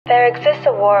There exists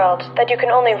a world that you can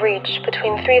only reach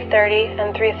between 3:30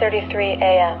 and 3:33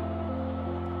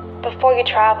 a.m. Before you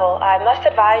travel, I must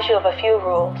advise you of a few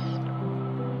rules.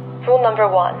 Rule number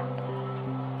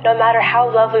 1. No matter how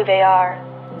lovely they are,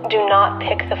 do not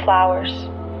pick the flowers.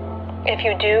 If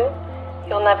you do,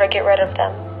 you'll never get rid of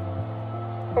them.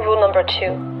 Rule number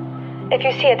 2. If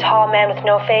you see a tall man with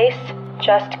no face,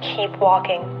 just keep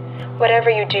walking. Whatever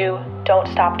you do, don't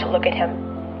stop to look at him.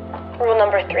 Rule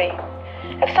number 3.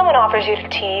 If someone offers you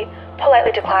tea,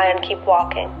 politely decline and keep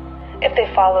walking. If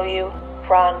they follow you,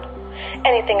 run.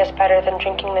 Anything is better than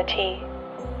drinking the tea.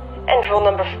 And rule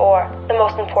number 4, the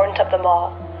most important of them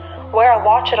all. Wear a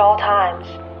watch at all times.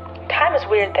 Time is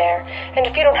weird there, and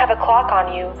if you don't have a clock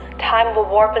on you, time will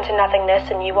warp into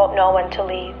nothingness and you won't know when to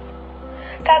leave.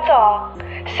 That's all.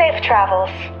 Safe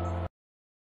travels.